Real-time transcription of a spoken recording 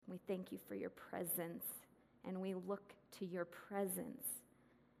thank you for your presence, and we look to your presence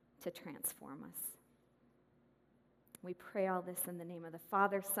to transform us. We pray all this in the name of the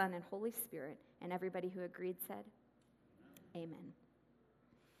Father, Son, and Holy Spirit, and everybody who agreed said, Amen.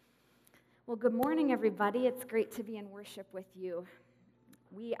 Well, good morning, everybody. It's great to be in worship with you.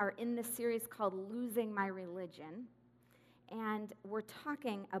 We are in this series called Losing My Religion, and we're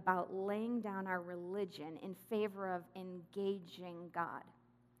talking about laying down our religion in favor of engaging God.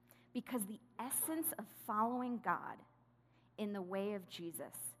 Because the essence of following God in the way of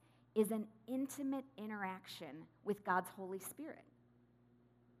Jesus is an intimate interaction with God's Holy Spirit.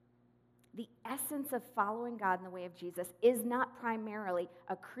 The essence of following God in the way of Jesus is not primarily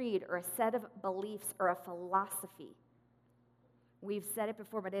a creed or a set of beliefs or a philosophy. We've said it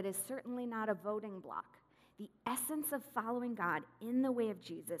before, but it is certainly not a voting block. The essence of following God in the way of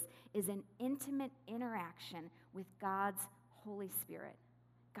Jesus is an intimate interaction with God's Holy Spirit.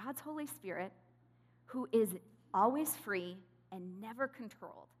 God's Holy Spirit, who is always free and never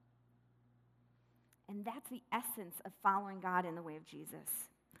controlled. And that's the essence of following God in the way of Jesus.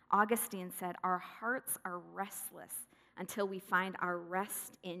 Augustine said, "Our hearts are restless until we find our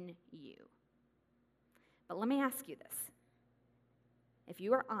rest in you." But let me ask you this. If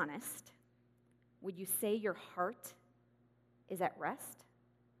you are honest, would you say your heart is at rest?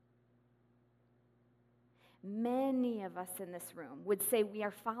 Many of us in this room would say we are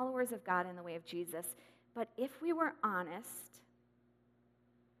followers of God in the way of Jesus, but if we were honest,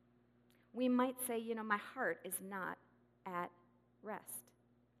 we might say, my heart is not at rest.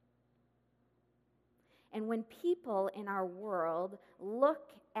 And when people in our world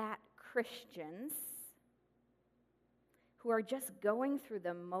look at Christians who are just going through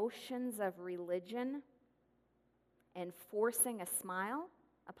the motions of religion and forcing a smile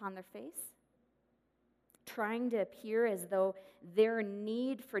upon their face, trying to appear as though their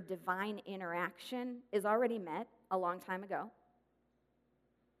need for divine interaction is already met a long time ago,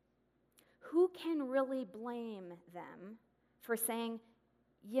 who can really blame them for saying,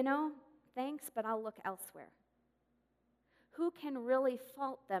 thanks, but I'll look elsewhere? Who can really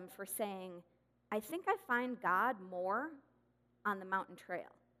fault them for saying, I think I find God more on the mountain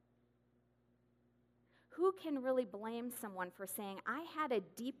trail? Who can really blame someone for saying, I had a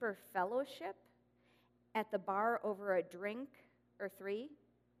deeper fellowship at the bar over a drink or three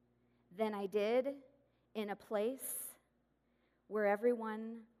than I did in a place where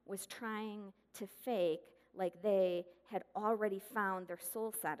everyone was trying to fake like they had already found their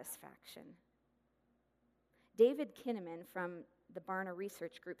soul satisfaction? David Kinnaman from the Barna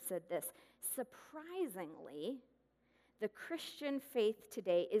Research Group said this: surprisingly, the Christian faith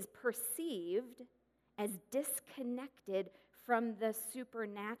today is perceived as disconnected from the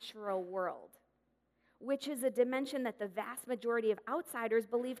supernatural world, which is a dimension that the vast majority of outsiders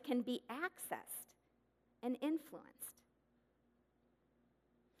believe can be accessed and influenced.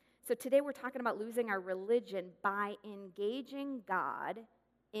 So today we're talking about losing our religion by engaging God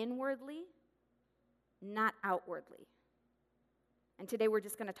inwardly, not outwardly. And today we're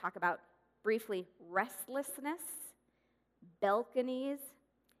just going to talk about, briefly, restlessness, balconies,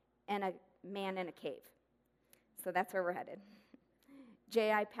 and a man in a cave. So that's where we're headed.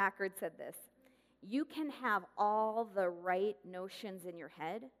 J.I. Packard said this: you can have all the right notions in your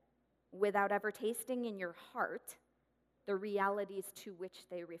head without ever tasting in your heart the realities to which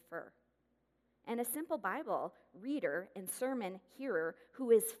they refer. And a simple Bible reader and sermon hearer who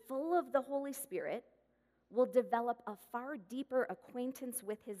is full of the Holy Spirit will develop a far deeper acquaintance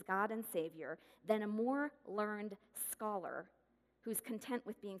with his God and Savior than a more learned scholar who's content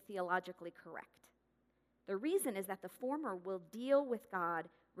with being theologically correct. The reason is that the former will deal with God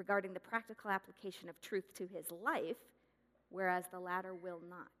regarding the practical application of truth to his life, whereas the latter will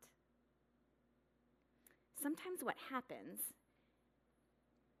not. Sometimes what happens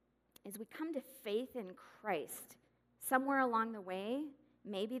is we come to faith in Christ. Somewhere along the way,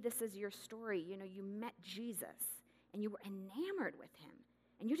 maybe this is your story. You met Jesus, and you were enamored with him,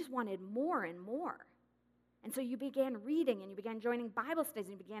 and you just wanted more and more. And so you began reading, and you began joining Bible studies,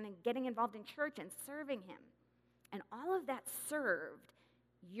 and you began getting involved in church and serving him. And all of that served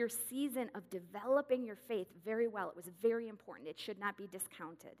your season of developing your faith very well. It was very important. It should not be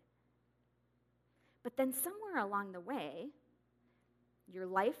discounted. But then somewhere along the way, your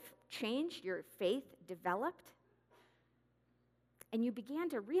life changed, your faith developed, and you began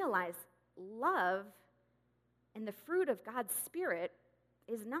to realize love and the fruit of God's Spirit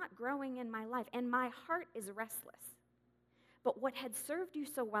is not growing in my life, and my heart is restless. But what had served you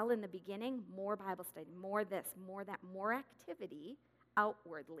so well in the beginning, more Bible study, more this, more that, more activity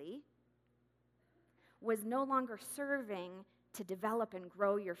outwardly, was no longer serving to develop and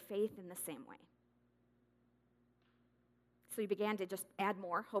grow your faith in the same way. So you began to just add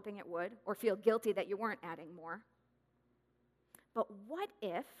more, hoping it would, or feel guilty that you weren't adding more. But what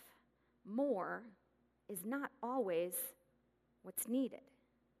if more is not always what's needed?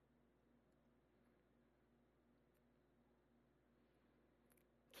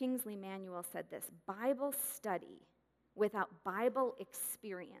 Kingsley Manuel said this: Bible study without Bible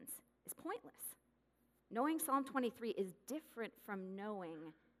experience is pointless. Knowing Psalm 23 is different from knowing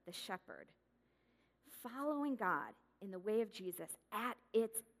the shepherd. Following God in the way of Jesus at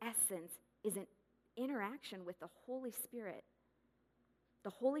its essence is an interaction with the Holy Spirit. The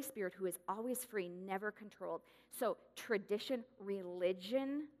Holy Spirit, who is always free, never controlled. So tradition,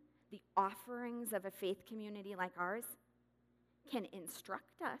 religion, the offerings of a faith community like ours can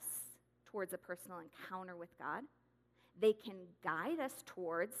instruct us towards a personal encounter with God. They can guide us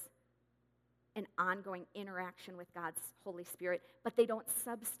towards an ongoing interaction with God's Holy Spirit, but they don't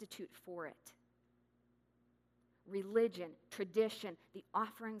substitute for it. Religion, tradition, the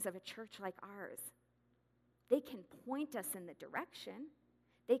offerings of a church like ours, they can point us in the direction,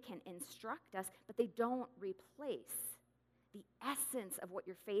 they can instruct us, but they don't replace the essence of what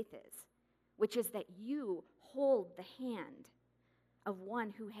your faith is, which is that you hold the hand of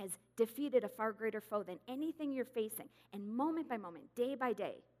one who has defeated a far greater foe than anything you're facing. And moment by moment, day by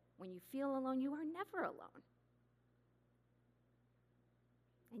day, when you feel alone, you are never alone.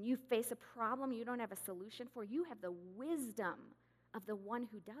 And you face a problem you don't have a solution for, you have the wisdom of the one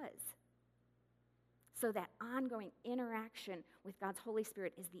who does. So that ongoing interaction with God's Holy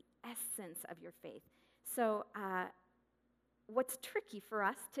Spirit is the essence of your faith. So what's tricky for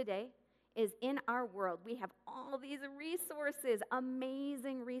us today is in our world, we have all these resources,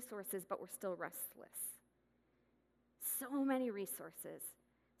 amazing resources, but we're still restless. So many resources,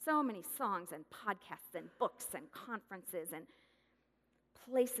 so many songs and podcasts and books and conferences and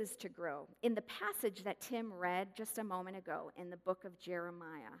places to grow. In the passage that Tim read just a moment ago in the book of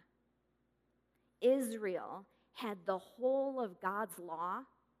Jeremiah, Israel had the whole of God's law,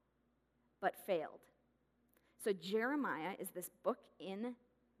 but failed. So Jeremiah is this book in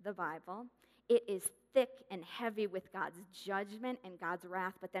the Bible. It is thick and heavy with God's judgment and God's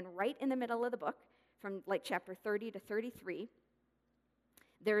wrath, but then right in the middle of the book, from like chapter 30 to 33,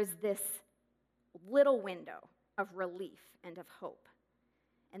 there is this little window of relief and of hope.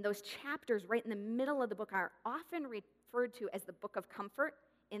 And those chapters right in the middle of the book are often referred to as the book of comfort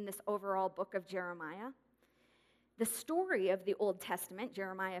in this overall book of Jeremiah. The story of the Old Testament,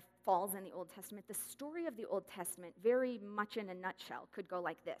 Jeremiah falls in the Old Testament, the story of the Old Testament, very much in a nutshell, could go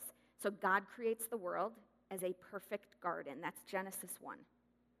like this. So God creates the world as a perfect garden. That's Genesis 1.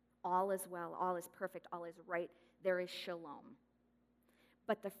 All is well, all is perfect, all is right. There is shalom.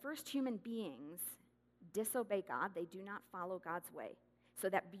 But the first human beings disobey God. They do not follow God's way. So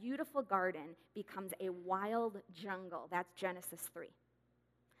that beautiful garden becomes a wild jungle. That's Genesis 3.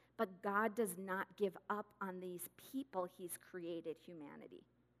 But God does not give up on these people he's created, humanity.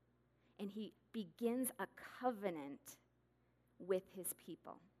 And he begins a covenant with his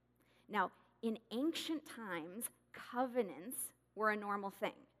people. Now, in ancient times, covenants were a normal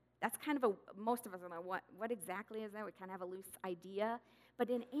thing. That's kind of most of us are like, what exactly is that? We kind of have a loose idea. But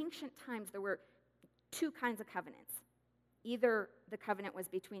in ancient times, there were two kinds of covenants. Either the covenant was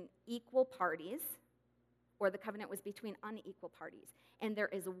between equal parties, or the covenant was between unequal parties. And there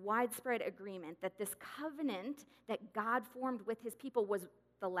is widespread agreement that this covenant that God formed with his people was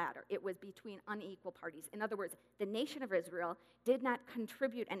the latter. It was between unequal parties. In other words, the nation of Israel did not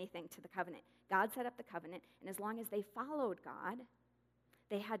contribute anything to the covenant. God set up the covenant, and as long as they followed God,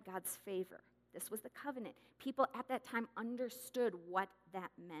 they had God's favor. This was the covenant. People at that time understood what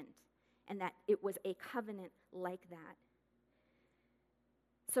that meant, and that it was a covenant like that.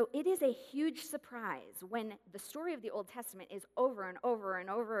 So it is a huge surprise when the story of the Old Testament is over and over and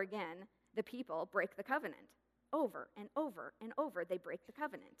over again, the people break the covenant. Over and over and over, they break the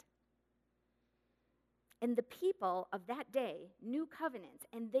covenant. And the people of that day knew covenants,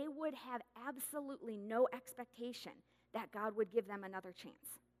 and they would have absolutely no expectation that God would give them another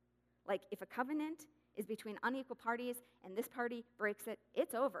chance. Like, if a covenant is between unequal parties and this party breaks it,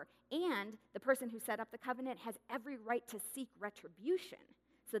 it's over. And the person who set up the covenant has every right to seek retribution.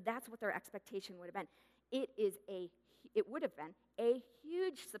 So that's what their expectation would have been. It would have been a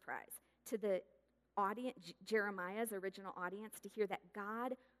huge surprise to the audience, Jeremiah's original audience, to hear that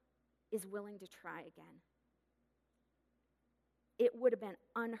God is willing to try again. It would have been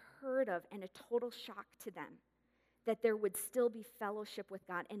unheard of and a total shock to them that there would still be fellowship with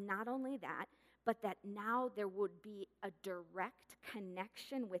God. And not only that, but that now there would be a direct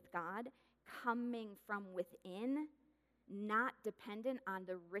connection with God coming from within, not dependent on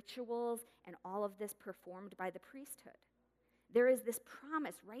the rituals and all of this performed by the priesthood. There is this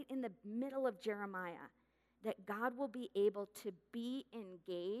promise right in the middle of Jeremiah that God will be able to be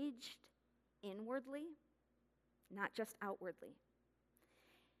engaged inwardly, not just outwardly.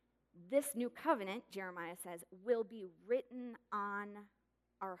 This new covenant, Jeremiah says, will be written on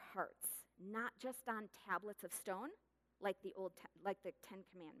our hearts, not just on tablets of stone, like the Ten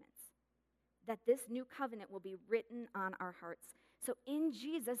Commandments. That this new covenant will be written on our hearts. So in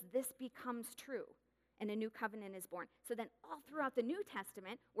Jesus, this becomes true, and a new covenant is born. So then all throughout the New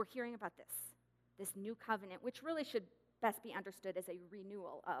Testament, we're hearing about this new covenant, which really should best be understood as a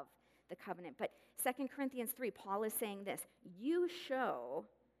renewal of the covenant. But 2 Corinthians 3, Paul is saying this: you show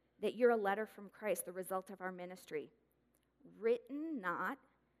that you're a letter from Christ, the result of our ministry, written not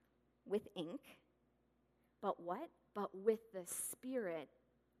with ink, but what? But with the Spirit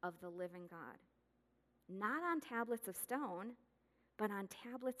of the living God. Not on tablets of stone, but on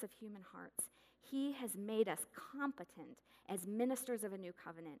tablets of human hearts. He has made us competent as ministers of a new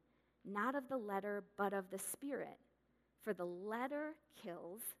covenant, not of the letter, but of the Spirit. For the letter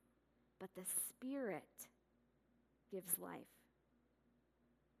kills, but the Spirit gives life.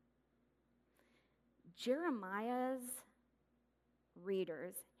 Jeremiah's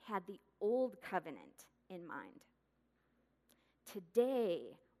readers had the old covenant in mind.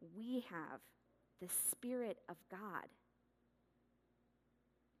 Today, we have the Spirit of God.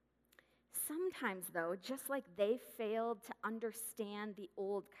 Sometimes, though, just like they failed to understand the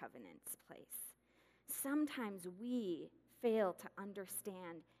old covenant's place, sometimes we fail to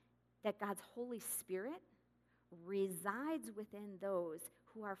understand that God's Holy Spirit resides within those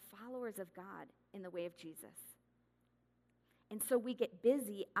who are followers of God in the way of Jesus. And so we get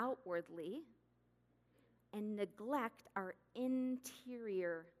busy outwardly and neglect our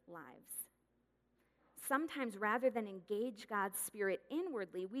interior lives. Sometimes, rather than engage God's Spirit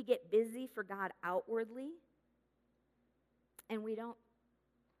inwardly, we get busy for God outwardly, and we don't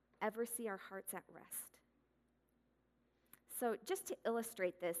ever see our hearts at rest. So just to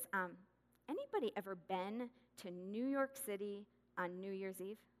illustrate this, anybody ever been to New York City on New Year's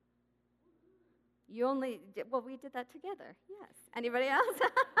Eve? We did that together, yes. Anybody else?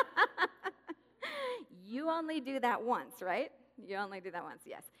 You only do that once, right? You only do that once,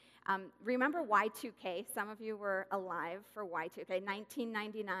 yes. Remember Y2K? Some of you were alive for Y2K.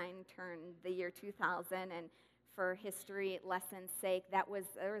 1999 turned the year 2000, and for history lessons' sake, there was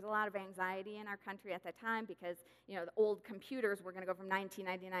a lot of anxiety in our country at that time because the old computers were going to go from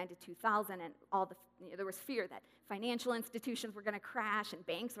 1999 to 2000, and there was fear that financial institutions were going to crash and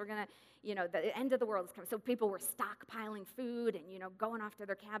banks were going to, the end of the world was coming. So people were stockpiling food and going off to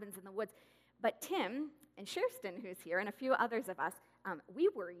their cabins in the woods. But Tim and Kirsten, who's here, and a few others of us, we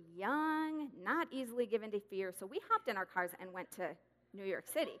were young, not easily given to fear, so we hopped in our cars and went to New York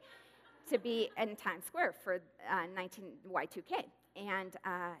City to be in Times Square for Y2K. And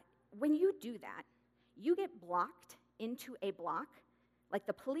when you do that, you get blocked into a block. Like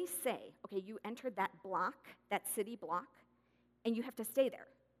the police say, okay, you entered that block, that city block, and you have to stay there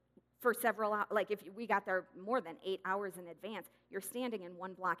for several hours. Like if we got there more than 8 hours in advance, you're standing in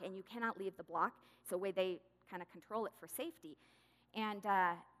one block and you cannot leave the block. So the way they kind of control it for safety. And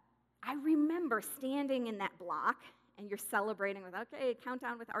I remember standing in that block, and you're celebrating with, okay,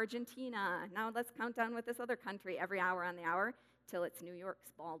 countdown with Argentina. Now let's count down with this other country every hour on the hour till it's New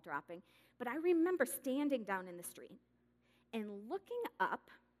York's ball dropping. But I remember standing down in the street and looking up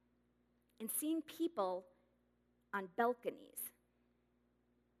and seeing people on balconies.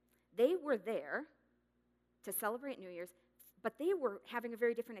 They were there to celebrate New Year's, but they were having a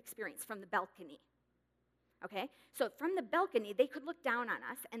very different experience from the balcony. Okay? So from the balcony, they could look down on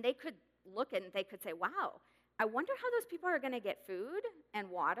us, and they could look and they could say, wow, I wonder how those people are going to get food and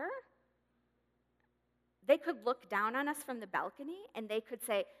water. They could look down on us from the balcony, and they could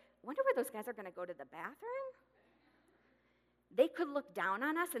say, wonder where those guys are going to go to the bathroom. They could look down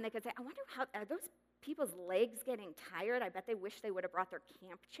on us, and they could say, I wonder are those people's legs getting tired? I bet they wish they would have brought their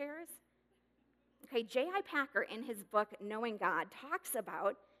camp chairs. Okay, J.I. Packer, in his book, Knowing God, talks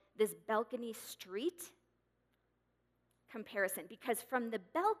about this balcony street comparison, because from the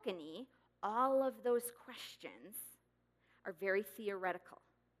balcony, all of those questions are very theoretical.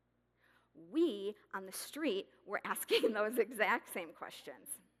 We, on the street, were asking those exact same questions,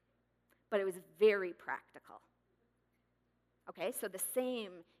 but it was very practical. Okay, so the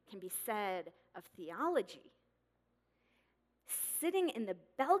same can be said of theology. Sitting in the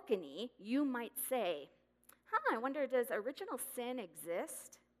balcony, you might say, I wonder, does original sin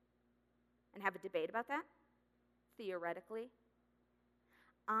exist? And have a debate about that, theoretically.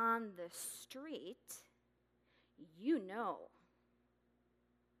 On the street, you know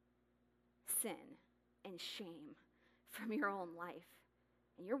sin and shame from your own life,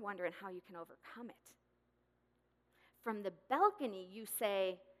 and you're wondering how you can overcome it. From the balcony, you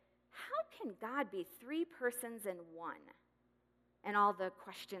say, how can God be three persons in one? And all the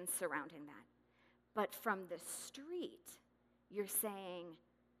questions surrounding that. But from the street, you're saying,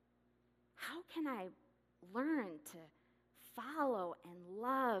 how can I learn to follow and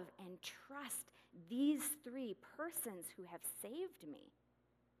love and trust these three persons who have saved me?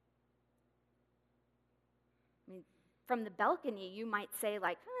 I mean, from the balcony, you might say,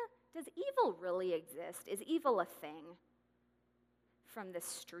 like, does evil really exist? Is evil a thing? From the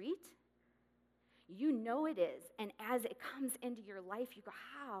street, you know it is. And as it comes into your life, you go,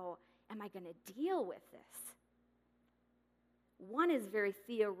 how am I going to deal with this? One is very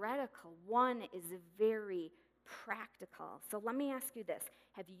theoretical. One is very practical. So let me ask you this.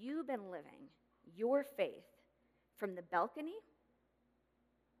 Have you been living your faith from the balcony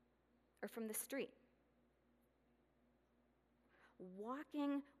or from the street?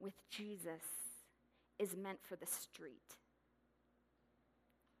 Walking with Jesus is meant for the street.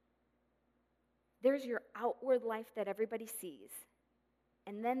 There's your outward life that everybody sees.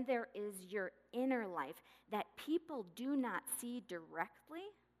 And then there is your inner life that people do not see directly,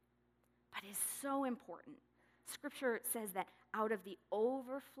 but is so important. Scripture says that out of the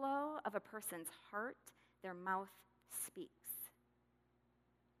overflow of a person's heart, their mouth speaks.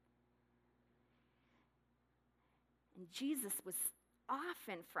 And Jesus was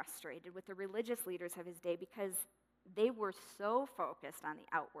often frustrated with the religious leaders of his day because they were so focused on the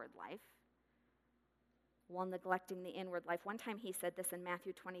outward life while neglecting the inward life. One time he said this in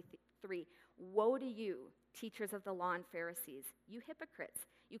Matthew 23, "Woe to you, teachers of the law and Pharisees, you hypocrites!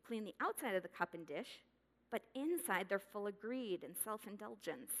 You clean the outside of the cup and dish, but inside they're full of greed and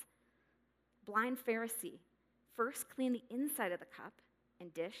self-indulgence. Blind Pharisee, first clean the inside of the cup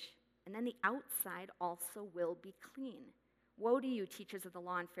and dish, and then the outside also will be clean. Woe to you, teachers of the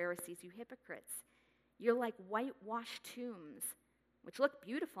law and Pharisees, you hypocrites! You're like whitewashed tombs, which look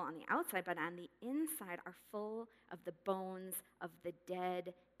beautiful on the outside, but on the inside are full of the bones of the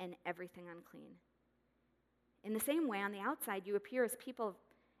dead and everything unclean. In the same way, on the outside, you appear as people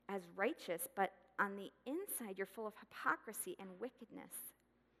as righteous, but on the inside, you're full of hypocrisy and wickedness."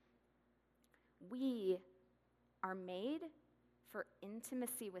 We are made for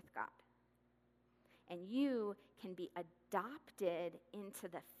intimacy with God. And you can be adopted into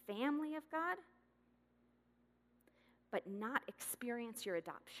the family of God, but not experience your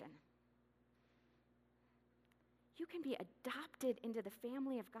adoption. You can be adopted into the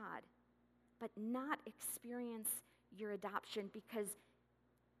family of God, but not experience your adoption, because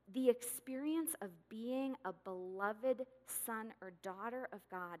the experience of being a beloved son or daughter of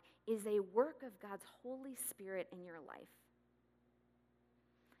God is a work of God's Holy Spirit in your life.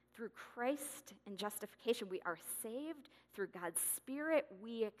 Through Christ and justification, we are saved. Through God's Spirit,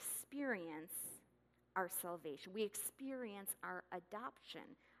 we experience our salvation. We experience our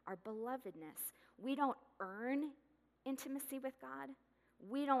adoption, our belovedness. We don't earn intimacy with God.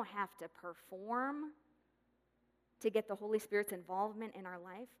 We don't have to perform to get the Holy Spirit's involvement in our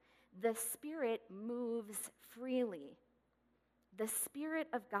life. The Spirit moves freely. The Spirit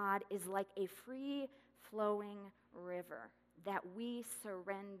of God is like a free-flowing river that we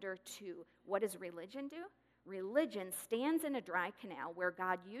surrender to. What does religion do? Religion stands in a dry canal where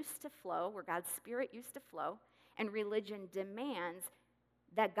God used to flow, where God's Spirit used to flow, and religion demands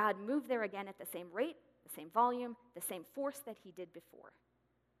that God move there again at the same rate, the same volume, the same force that he did before.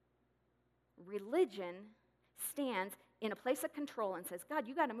 Religion stands in a place of control and says, God,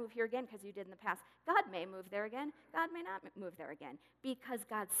 you got to move here again because you did in the past. God may move there again. God may not move there again, because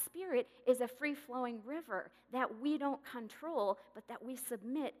God's Spirit is a free-flowing river that we don't control, but that we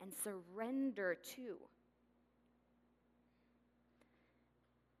submit and surrender to.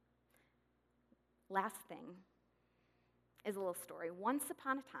 Last thing is a little story. Once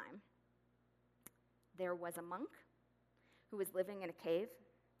upon a time, there was a monk who was living in a cave,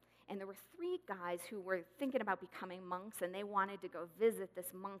 and there were 3 guys who were thinking about becoming monks, and they wanted to go visit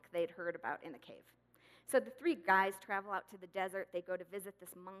this monk they'd heard about in the cave. So the 3 guys travel out to the desert. They go to visit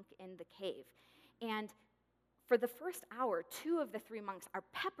this monk in the cave. And for the first hour, 2 of the 3 monks are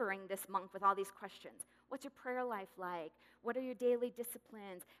peppering this monk with all these questions. What's your prayer life like? What are your daily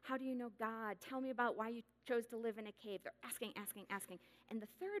disciplines? How do you know God? Tell me about why you chose to live in a cave. They're asking. And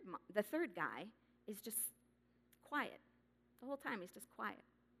the third guy is just quiet. The whole time he's just quiet.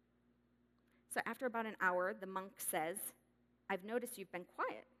 So after about an hour, the monk says, I've noticed you've been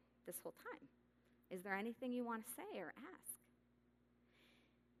quiet this whole time. Is there anything you want to say or ask?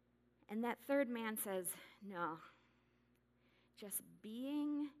 And that third man says, no, just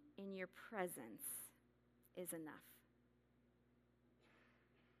being in your presence is enough.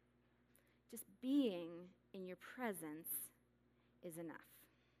 Just being in your presence is enough.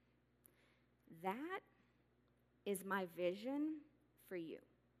 That is my vision for you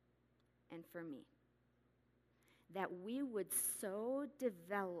and for me. That we would so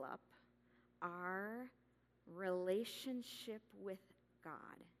develop our relationship with God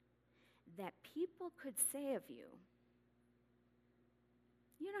that people could say of you,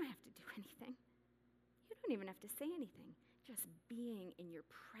 you don't have to do anything. You don't even have to say anything. Just being in your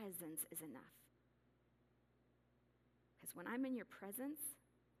presence is enough. Because when I'm in your presence,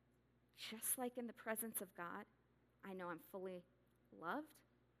 just like in the presence of God, I know I'm fully loved,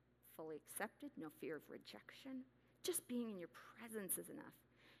 fully accepted, no fear of rejection. Just being in your presence is enough.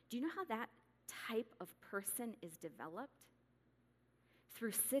 Do you know how that type of person is developed?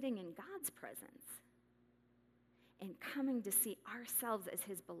 Through sitting in God's presence and coming to see ourselves as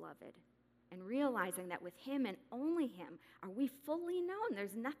his beloved and realizing that with him and only him are we fully known.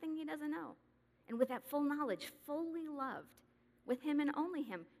 There's nothing he doesn't know. And with that full knowledge, fully loved, with him and only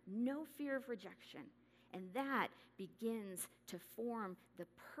him, no fear of rejection. And that begins to form the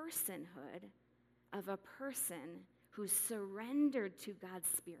personhood of a person who's surrendered to God's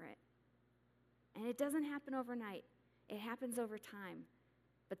Spirit. And it doesn't happen overnight. It happens over time.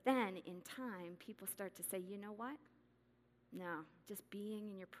 But then, in time, people start to say, you know what? No, just being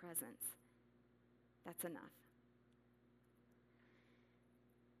in your presence, that's enough.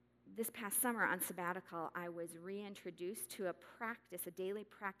 This past summer on sabbatical, I was reintroduced to a practice, a daily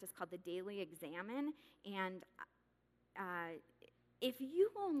practice called the Daily Examen. And if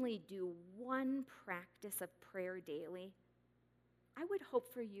you only do one practice of prayer daily, I would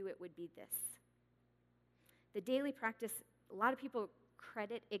hope for you it would be this. The daily practice, a lot of people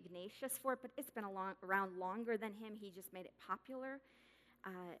credit Ignatius for it, but it's been around longer than him. He just made it popular.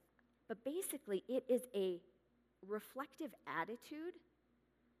 But basically, it is a reflective attitude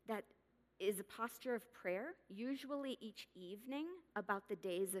that is a posture of prayer, usually each evening, about the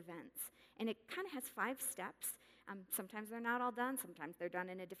day's events. And it kind of has 5 steps. Sometimes they're not all done. Sometimes they're done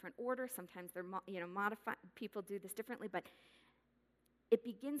in a different order. Sometimes they're modified. People do this differently. But it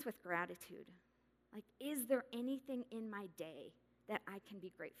begins with gratitude. Like, is there anything in my day that I can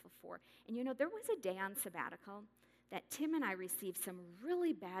be grateful for? And there was a day on sabbatical that Tim and I received some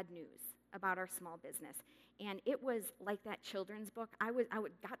really bad news about our small business. And it was like that children's book. I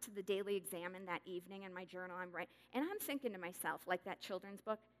got to the Daily Examen that evening in my journal, and I'm thinking to myself, like that children's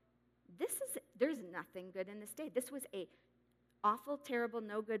book, there's nothing good in this day. This was a awful, terrible,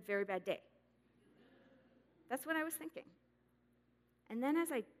 no good, very bad day. That's what I was thinking. And then as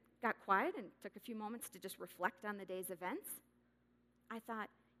I got quiet and took a few moments to just reflect on the day's events, I thought,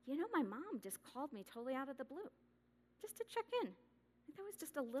 my mom just called me totally out of the blue, just to check in. That was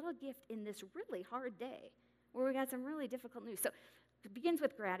just a little gift in this really hard day where we got some really difficult news. So it begins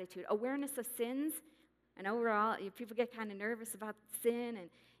with gratitude, awareness of sins. And overall, people get kind of nervous about sin and,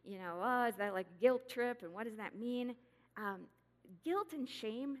 is that like a guilt trip and what does that mean? Guilt and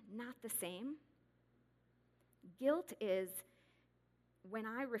shame, not the same. Guilt is when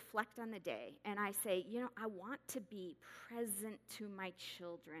I reflect on the day and I say, I want to be present to my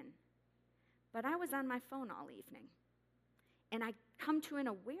children, but I was on my phone all evening. And I come to an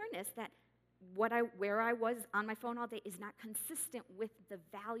awareness that where I was on my phone all day is not consistent with the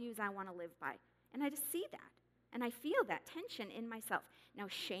values I want to live by. And I just see that. And I feel that tension in myself. Now,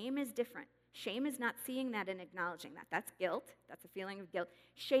 shame is different. Shame is not seeing that and acknowledging that. That's guilt. That's a feeling of guilt.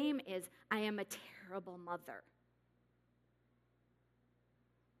 Shame is, I am a terrible mother.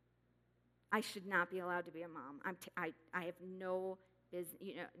 I should not be allowed to be a mom. I have no business.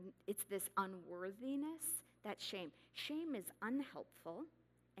 It's this unworthiness. That's shame. Shame is unhelpful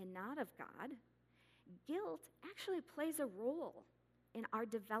and not of God. Guilt actually plays a role in our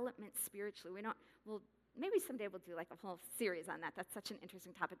development spiritually. Maybe someday we'll do like a whole series on that. That's such an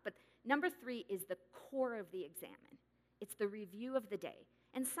interesting topic. But number 3 is the core of the examen. It's the review of the day.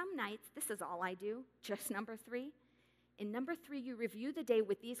 And some nights, this is all I do, just number 3. In number 3, you review the day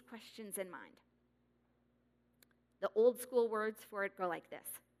with these questions in mind. The old school words for it go like this.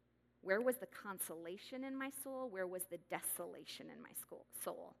 Where was the consolation in my soul? Where was the desolation in my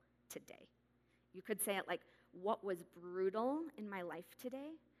soul today? You could say it like, what was brutal in my life today?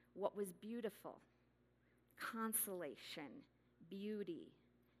 What was beautiful? Consolation, beauty,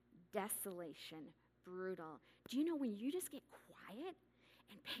 desolation, brutal. Do you know when you just get quiet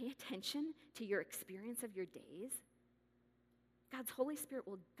and pay attention to your experience of your days, God's Holy Spirit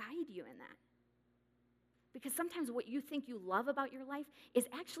will guide you in that. Because sometimes what you think you love about your life is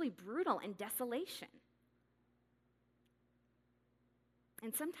actually brutal and desolation.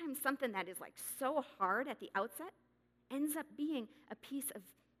 And sometimes something that is like so hard at the outset ends up being a piece of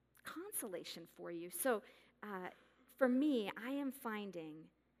consolation for you. So for me, I am finding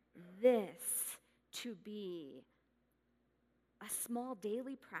this to be a small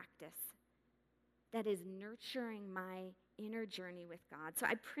daily practice that is nurturing my inner journey with God. So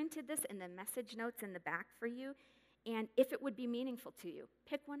I printed this in the message notes in the back for you. And if it would be meaningful to you,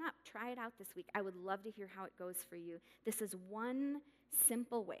 pick one up. Try it out this week. I would love to hear how it goes for you. This is one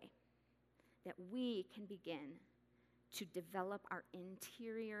simple way that we can begin to develop our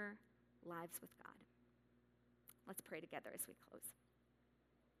interior lives with God. Let's pray together as we close.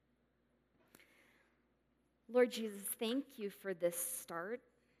 Lord Jesus, thank you for this start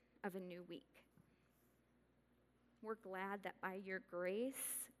of a new week. We're glad that by your grace,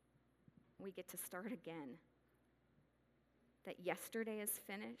 we get to start again. That yesterday is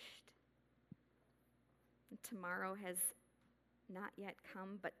finished, and tomorrow has not yet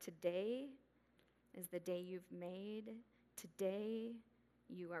come, but today is the day you've made. Today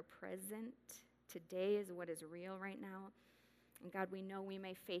you are present. Today is what is real right now. And God, we know we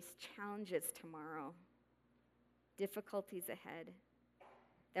may face challenges tomorrow, difficulties ahead,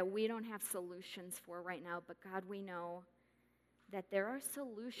 that we don't have solutions for right now, but God, we know that there are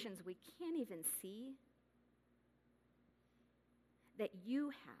solutions we can't even see that you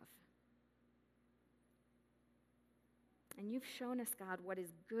have. And you've shown us, God, what is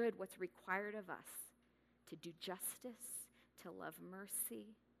good, what's required of us to do justice, to love mercy,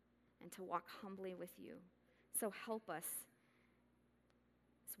 and to walk humbly with you. So help us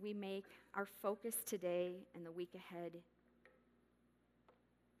as we make our focus today and the week ahead,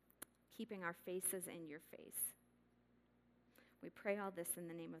 keeping our faces in your face. We pray all this in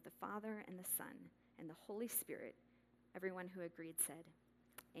the name of the Father and the Son and the Holy Spirit. Everyone who agreed said,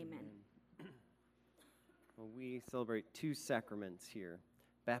 amen. Well, we celebrate two sacraments here.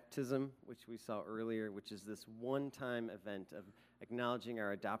 Baptism, which we saw earlier, which is this one-time event of acknowledging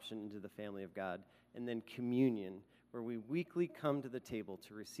our adoption into the family of God. And then communion, where we weekly come to the table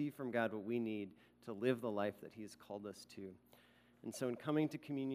to receive from God what we need to live the life that he has called us to. And so in coming to communion,